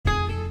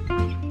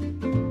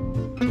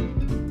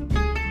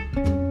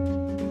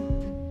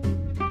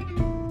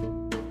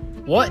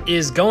What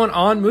is going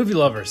on, movie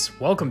lovers?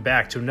 Welcome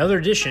back to another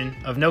edition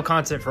of No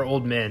Content for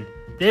Old Men.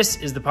 This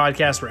is the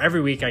podcast where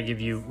every week I give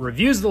you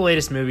reviews of the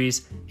latest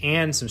movies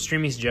and some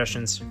streaming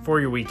suggestions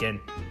for your weekend.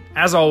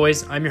 As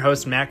always, I'm your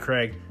host, Matt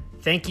Craig.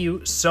 Thank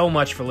you so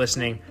much for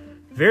listening.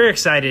 Very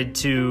excited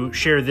to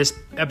share this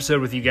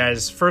episode with you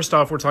guys. First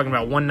off, we're talking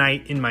about One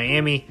Night in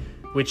Miami,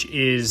 which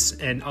is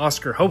an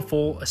Oscar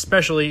hopeful,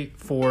 especially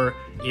for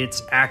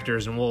its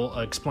actors, and we'll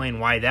explain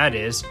why that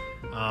is.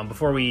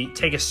 Before we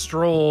take a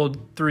stroll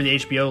through the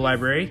HBO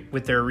library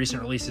with their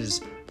recent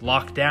releases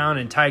Lockdown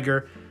and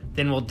Tiger,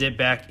 then we'll dip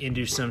back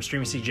into some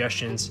streaming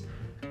suggestions,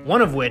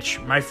 one of which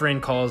my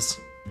friend calls,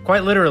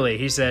 quite literally,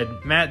 he said,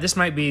 "Matt, this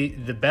might be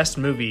the best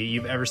movie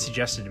you've ever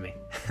suggested to me."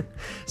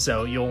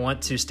 So you'll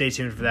want to stay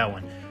tuned for that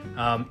one.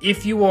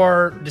 If you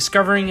are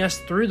discovering us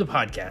through the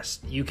podcast,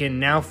 you can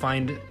now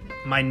find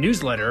my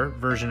newsletter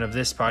version of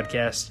this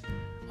podcast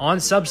on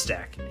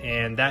Substack,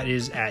 and that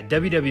is at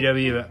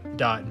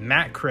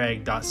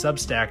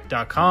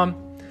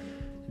www.mattcraig.substack.com.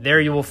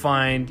 There you will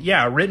find,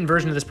 a written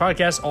version of this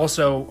podcast,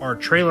 also our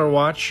trailer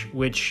watch,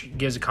 which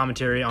gives a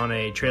commentary on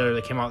a trailer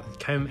that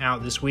came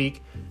out this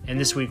week. And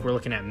this week we're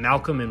looking at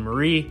Malcolm and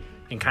Marie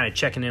and kind of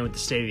checking in with the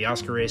state of the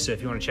Oscar race. So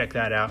if you want to check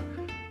that out,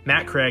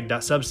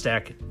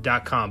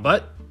 mattcraig.substack.com.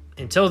 But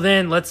until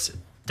then, let's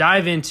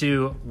dive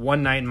into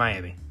One Night in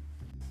Miami.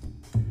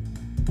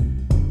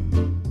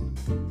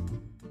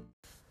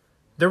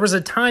 There was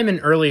a time in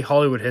early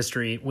Hollywood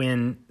history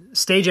when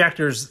stage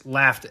actors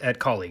laughed at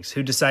colleagues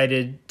who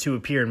decided to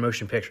appear in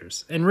motion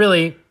pictures. And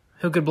really,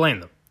 who could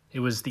blame them? It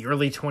was the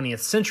early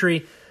 20th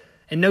century,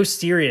 and no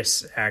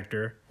serious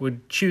actor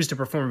would choose to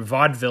perform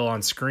vaudeville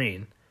on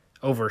screen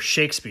over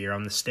Shakespeare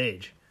on the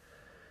stage.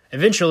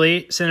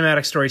 Eventually,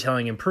 cinematic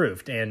storytelling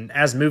improved, and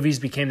as movies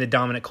became the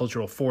dominant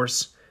cultural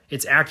force,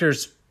 its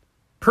actors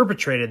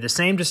perpetrated the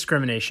same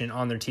discrimination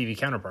on their TV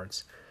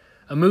counterparts.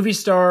 A movie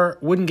star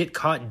wouldn't get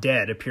caught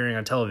dead appearing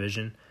on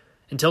television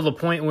until the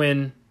point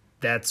when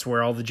that's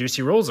where all the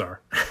juicy roles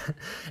are.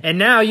 And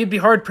now you'd be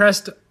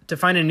hard-pressed to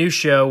find a new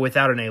show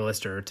without an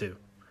A-lister or two.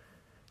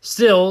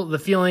 Still, the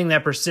feeling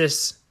that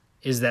persists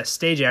is that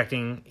stage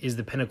acting is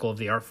the pinnacle of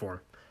the art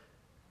form.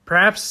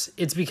 Perhaps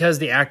it's because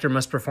the actor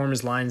must perform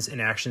his lines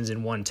and actions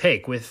in one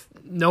take with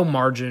no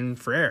margin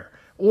for error,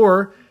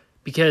 or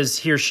because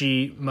he or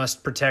she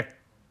must project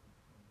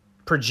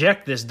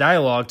this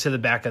dialogue to the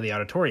back of the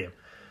auditorium.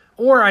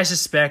 Or I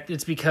suspect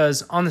it's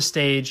because on the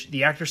stage,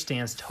 the actor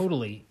stands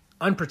totally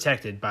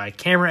unprotected by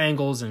camera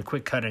angles and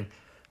quick cutting.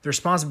 The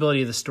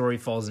responsibility of the story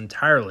falls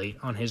entirely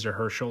on his or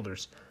her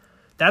shoulders.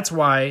 That's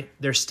why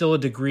there's still a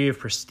degree of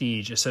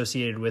prestige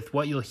associated with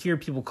what you'll hear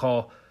people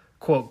call,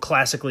 quote,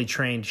 classically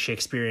trained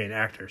Shakespearean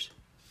actors.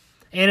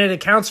 And it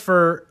accounts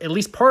for at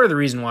least part of the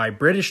reason why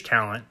British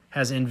talent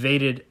has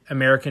invaded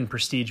American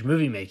prestige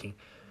movie making,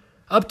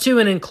 up to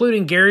and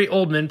including Gary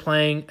Oldman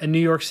playing a New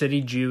York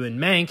City Jew in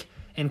Mank,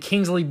 and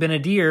Kingsley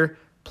Ben-Adir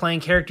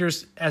playing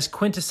characters as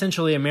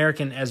quintessentially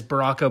American as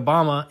Barack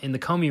Obama in The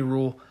Comey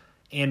Rule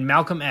and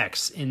Malcolm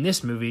X in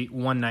this movie,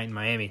 One Night in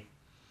Miami.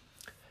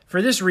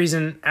 For this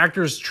reason,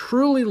 actors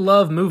truly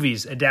love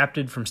movies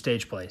adapted from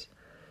stage plays.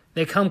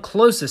 They come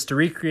closest to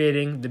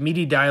recreating the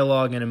meaty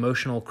dialogue and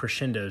emotional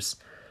crescendos.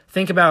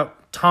 Think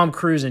about Tom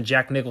Cruise and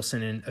Jack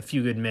Nicholson in A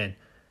Few Good Men,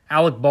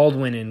 Alec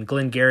Baldwin in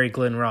Glengarry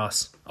Glen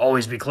Ross,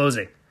 Always Be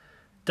Closing,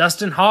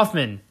 Dustin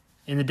Hoffman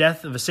in The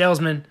Death of a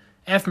Salesman,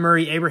 F.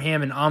 Murray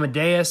Abraham in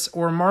Amadeus,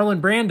 or Marlon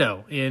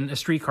Brando in A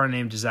Streetcar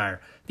Named Desire.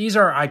 These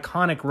are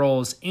iconic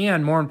roles,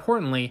 and more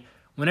importantly,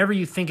 whenever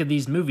you think of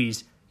these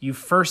movies, you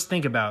first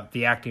think about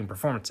the acting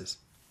performances.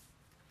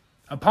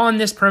 Upon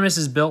this premise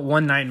is built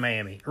One Night in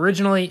Miami,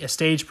 originally a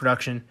stage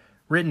production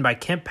written by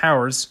Kemp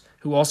Powers,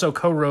 who also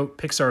co-wrote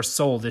Pixar's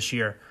Soul this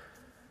year,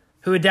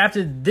 who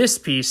adapted this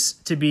piece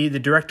to be the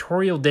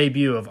directorial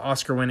debut of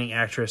Oscar-winning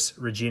actress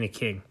Regina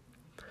King.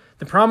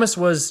 The promise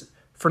was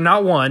for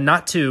not one,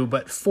 not two,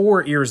 but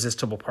four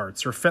irresistible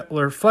parts,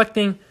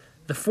 reflecting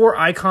the four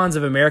icons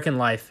of American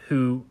life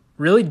who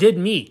really did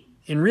meet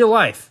in real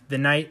life the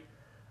night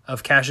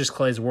of Cassius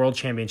Clay's World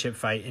Championship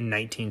fight in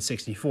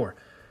 1964.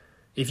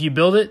 If you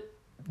build it,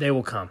 they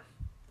will come.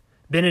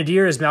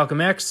 Ben-Adir is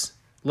Malcolm X,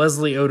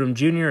 Leslie Odom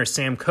Jr. is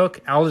Sam Cooke,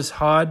 Aldous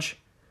Hodge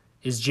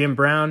is Jim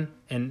Brown,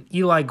 and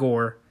Eli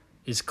Gore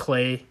is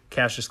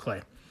Cassius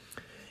Clay.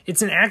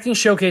 It's an acting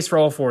showcase for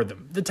all four of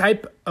them, the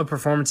type of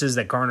performances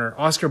that garner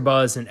Oscar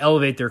buzz and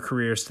elevate their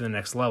careers to the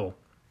next level.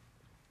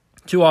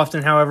 Too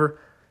often, however,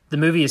 the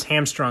movie is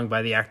hamstrung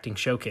by the acting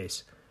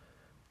showcase.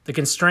 The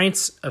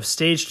constraints of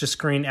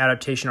stage-to-screen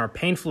adaptation are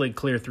painfully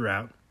clear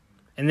throughout,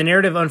 and the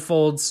narrative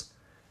unfolds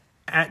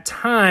at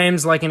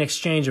times like an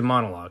exchange of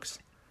monologues.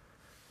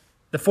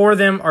 The four of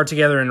them are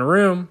together in a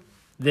room,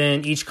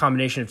 then each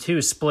combination of two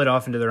is split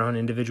off into their own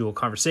individual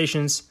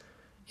conversations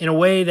in a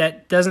way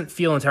that doesn't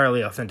feel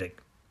entirely authentic.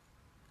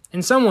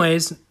 In some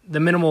ways,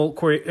 the minimal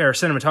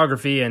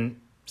cinematography and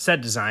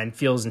set design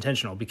feels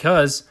intentional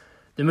because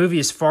the movie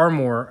is far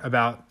more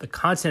about the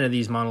content of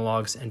these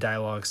monologues and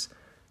dialogues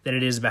than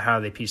it is about how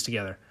they piece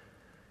together.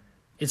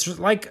 It's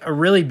like a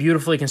really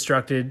beautifully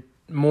constructed,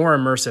 more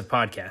immersive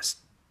podcast.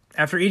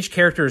 After each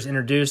character is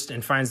introduced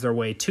and finds their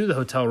way to the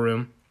hotel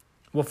room,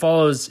 what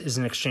follows is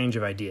an exchange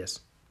of ideas.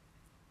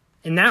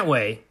 In that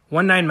way,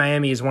 One Night in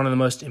Miami is one of the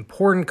most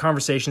important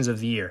conversations of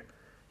the year.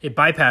 It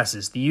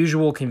bypasses the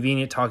usual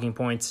convenient talking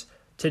points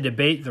to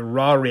debate the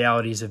raw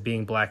realities of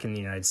being black in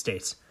the United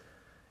States.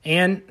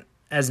 And,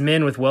 as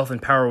men with wealth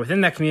and power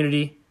within that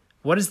community,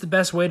 what is the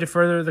best way to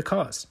further the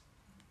cause?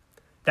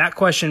 That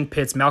question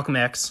pits Malcolm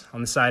X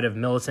on the side of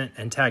militant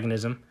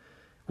antagonism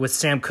with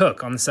Sam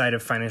Cooke on the side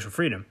of financial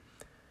freedom.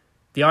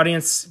 The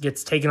audience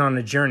gets taken on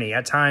a journey,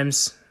 at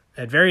times,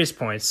 at various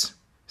points,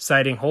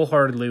 siding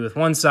wholeheartedly with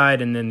one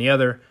side and then the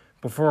other,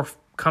 before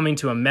coming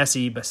to a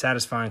messy but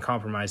satisfying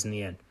compromise in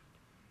the end.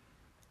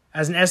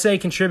 As an essay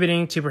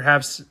contributing to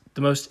perhaps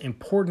the most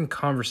important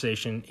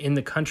conversation in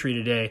the country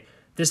today,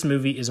 this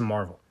movie is a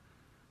marvel.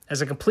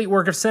 As a complete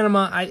work of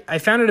cinema, I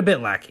found it a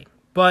bit lacking.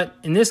 But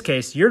in this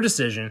case, your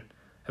decision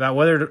about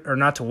whether or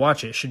not to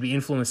watch it should be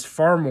influenced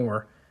far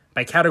more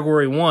by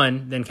Category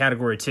 1 than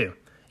Category 2.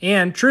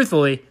 And,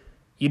 truthfully,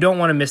 you don't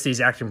want to miss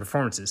these acting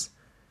performances.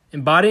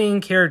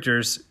 Embodying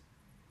characters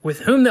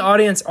with whom the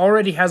audience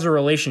already has a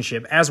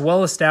relationship as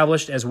well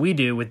established as we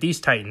do with these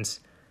titans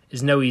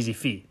is no easy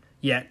feat.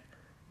 Yet,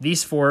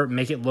 these four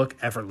make it look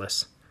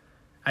effortless.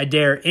 I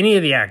dare any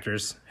of the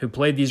actors who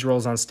played these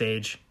roles on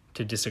stage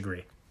to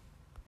disagree.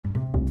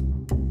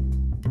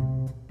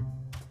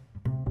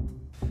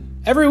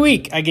 Every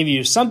week, I give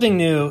you something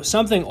new,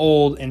 something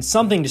old, and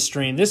something to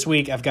stream. This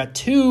week, I've got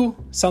two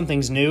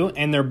somethings new,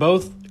 and they're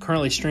both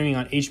currently streaming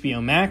on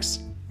HBO Max.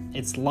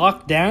 It's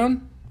Locked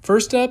Down,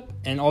 first up,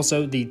 and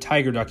also the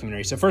Tiger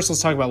documentary. So first, let's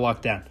talk about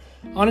Locked Down.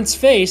 On its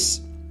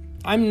face,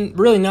 I'm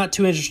really not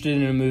too interested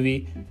in a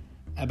movie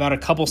about a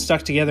couple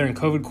stuck together in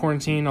COVID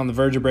quarantine on the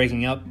verge of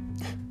breaking up.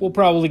 We'll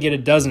probably get a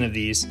dozen of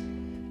these,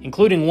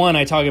 including one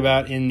I talk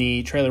about in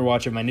the trailer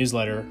watch of my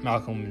newsletter,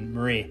 Malcolm and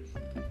Marie.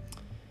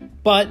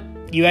 But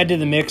you add to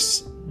the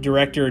mix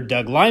director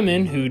Doug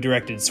Liman, who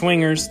directed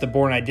Swingers, The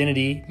Bourne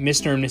Identity,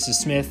 Mr. and Mrs.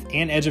 Smith,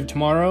 and Edge of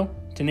Tomorrow,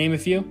 to name a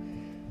few.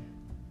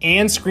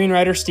 And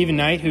screenwriter Stephen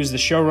Knight, who's the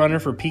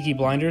showrunner for Peaky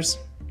Blinders.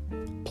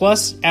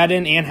 Plus, add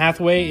in Anne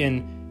Hathaway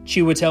and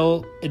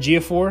Chiwetel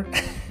Ejiofor,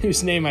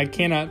 whose name I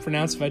cannot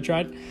pronounce if I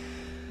tried.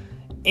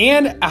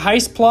 And a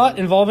heist plot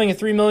involving a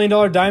 $3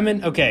 million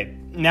diamond. Okay,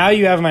 now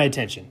you have my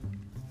attention.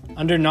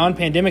 Under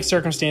non-pandemic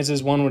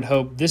circumstances, one would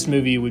hope this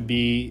movie would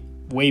be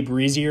way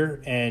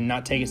breezier and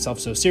not take itself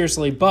so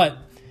seriously, but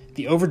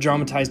the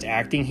over-dramatized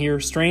acting here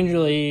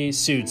strangely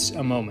suits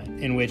a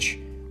moment in which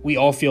we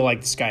all feel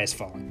like the sky is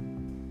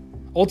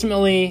falling.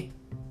 Ultimately,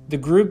 the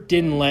group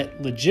didn't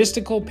let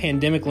logistical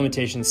pandemic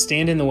limitations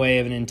stand in the way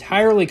of an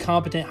entirely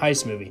competent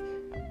heist movie.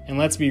 And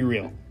let's be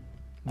real,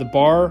 the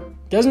bar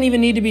doesn't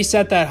even need to be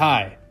set that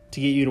high to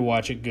get you to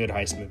watch a good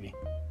heist movie.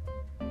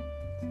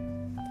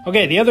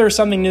 Okay, the other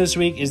something new this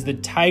week is the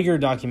Tiger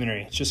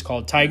documentary. It's just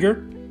called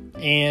Tiger,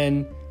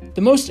 and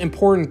the most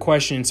important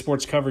question in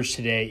sports coverage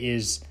today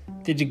is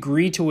the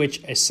degree to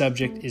which a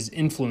subject is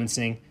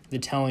influencing the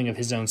telling of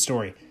his own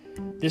story.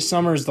 This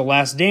summer's The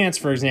Last Dance,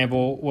 for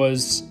example,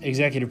 was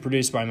executive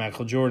produced by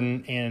Michael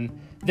Jordan and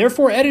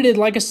therefore edited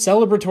like a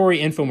celebratory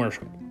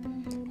infomercial,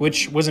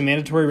 which was a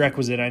mandatory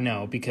requisite, I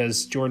know,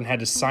 because Jordan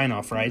had to sign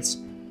off rights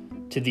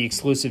to the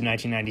exclusive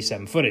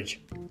 1997 footage.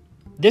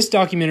 This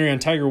documentary on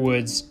Tiger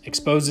Woods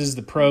exposes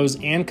the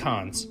pros and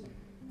cons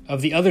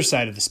of the other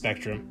side of the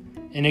spectrum,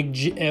 an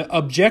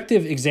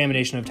objective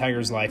examination of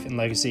Tiger's life and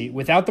legacy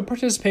without the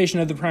participation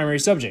of the primary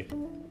subject.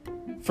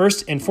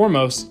 First and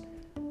foremost,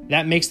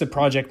 that makes the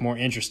project more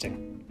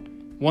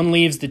interesting. One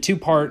leaves the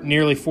two-part,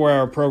 nearly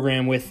 4-hour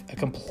program with a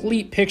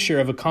complete picture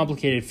of a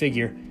complicated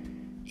figure,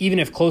 even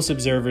if close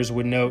observers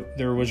would note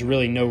there was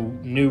really no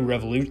new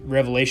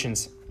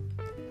revelations.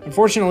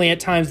 Unfortunately, at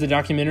times the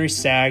documentary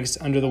sags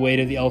under the weight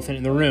of the elephant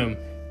in the room,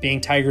 being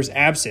Tiger's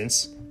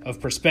absence of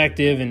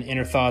perspective and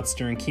inner thoughts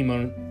during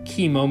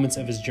key moments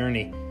of his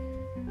journey.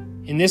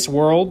 In this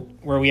world,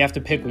 where we have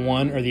to pick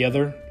one or the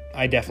other,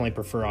 I definitely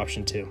prefer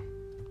option 2.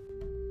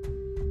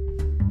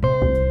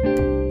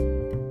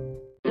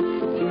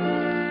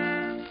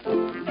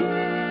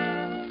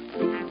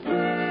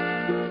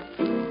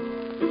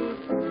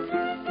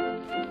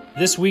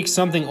 This week's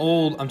something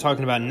old, I'm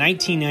talking about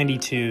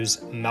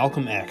 1992's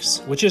Malcolm X,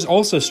 which is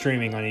also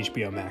streaming on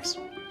HBO Max.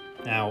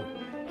 Now,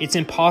 it's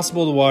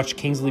impossible to watch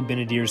Kingsley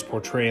Ben-Adir's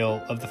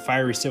portrayal of the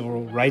fiery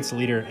civil rights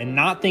leader and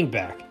not think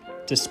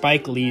back to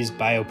Spike Lee's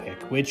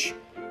biopic, which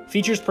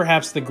features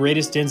perhaps the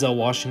greatest Denzel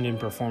Washington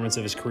performance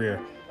of his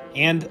career.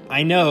 And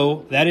I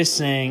know that is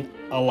saying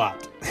a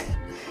lot.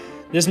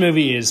 This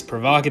movie is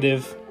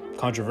provocative,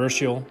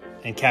 controversial,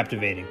 and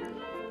captivating.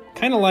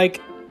 Kind of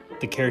like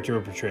the character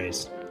it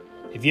portrays.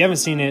 If you haven't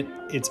seen it,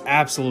 it's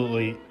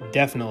absolutely,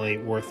 definitely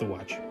worth the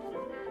watch.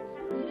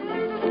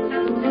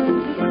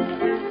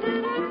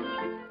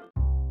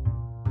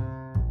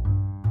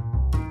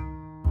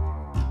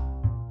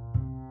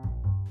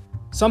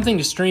 Something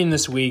to stream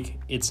this week,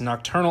 it's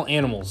Nocturnal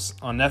Animals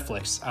on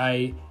Netflix.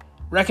 I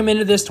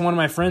recommended this to one of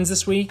my friends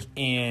this week,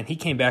 and he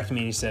came back to me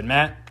and he said,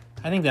 Matt,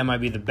 I think that might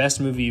be the best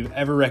movie you've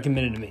ever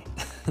recommended to me.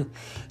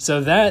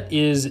 So that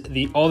is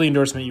all the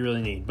endorsement you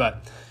really need.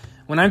 But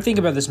when I'm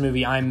thinking about this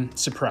movie, I'm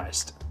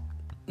surprised.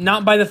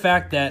 Not by the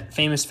fact that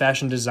famous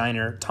fashion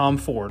designer Tom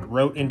Ford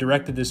wrote and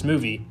directed this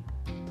movie.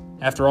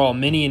 After all,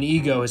 many an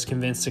ego has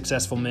convinced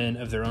successful men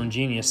of their own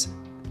genius.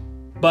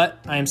 But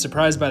I am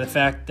surprised by the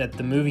fact that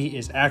the movie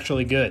is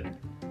actually good.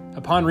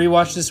 Upon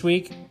rewatch this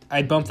week,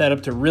 I'd bump that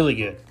up to really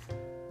good.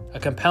 A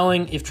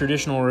compelling, if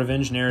traditional,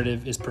 revenge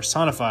narrative is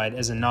personified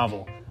as a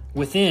novel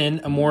within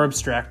a more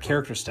abstract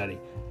character study.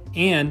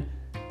 And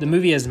the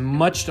movie has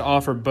much to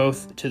offer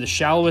both to the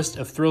shallowest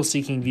of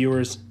thrill-seeking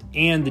viewers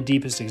and the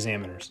deepest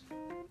examiners.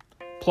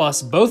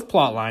 Plus, both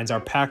plot lines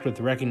are packed with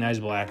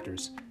recognizable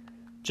actors.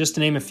 Just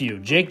to name a few: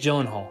 Jake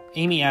Gyllenhaal,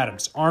 Amy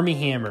Adams, Armie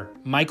Hammer,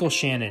 Michael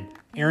Shannon,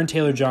 Aaron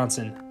Taylor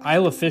Johnson,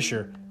 Isla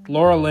Fisher,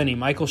 Laura Linney,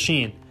 Michael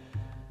Sheen.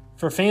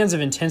 For fans of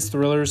intense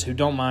thrillers who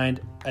don't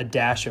mind a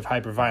dash of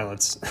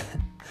hyperviolence,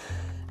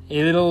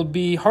 it'll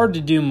be hard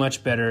to do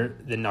much better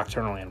than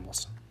Nocturnal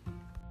Animals.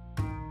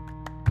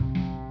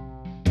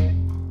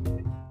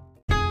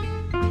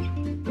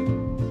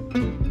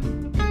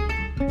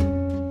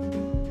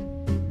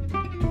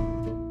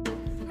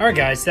 All right,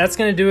 guys, that's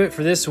going to do it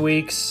for this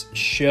week's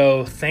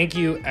show. Thank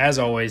you, as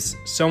always,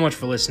 so much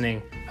for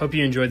listening. Hope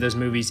you enjoyed those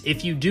movies.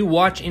 If you do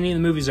watch any of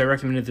the movies I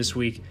recommended this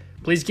week,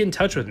 please get in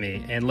touch with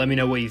me and let me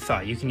know what you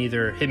thought. You can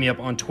either hit me up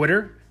on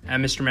Twitter at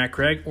Mr. Matt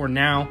Craig, or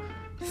now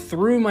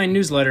through my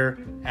newsletter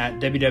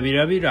at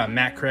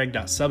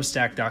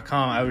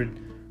www.mattcraig.substack.com. I would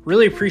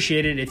really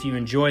appreciate it if you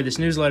enjoy this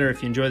newsletter,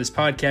 if you enjoy this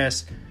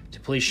podcast, to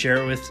please share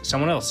it with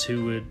someone else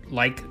who would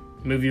like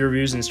movie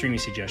reviews and streaming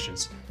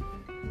suggestions.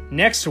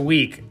 Next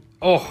week,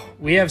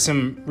 we have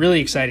some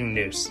really exciting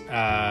news.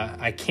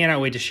 I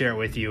cannot wait to share it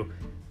with you.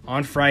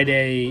 On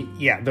Friday,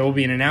 there will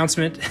be an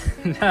announcement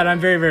that I'm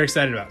very, very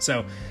excited about.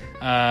 So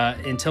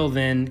until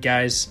then,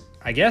 guys,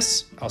 I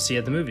guess I'll see you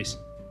at the movies.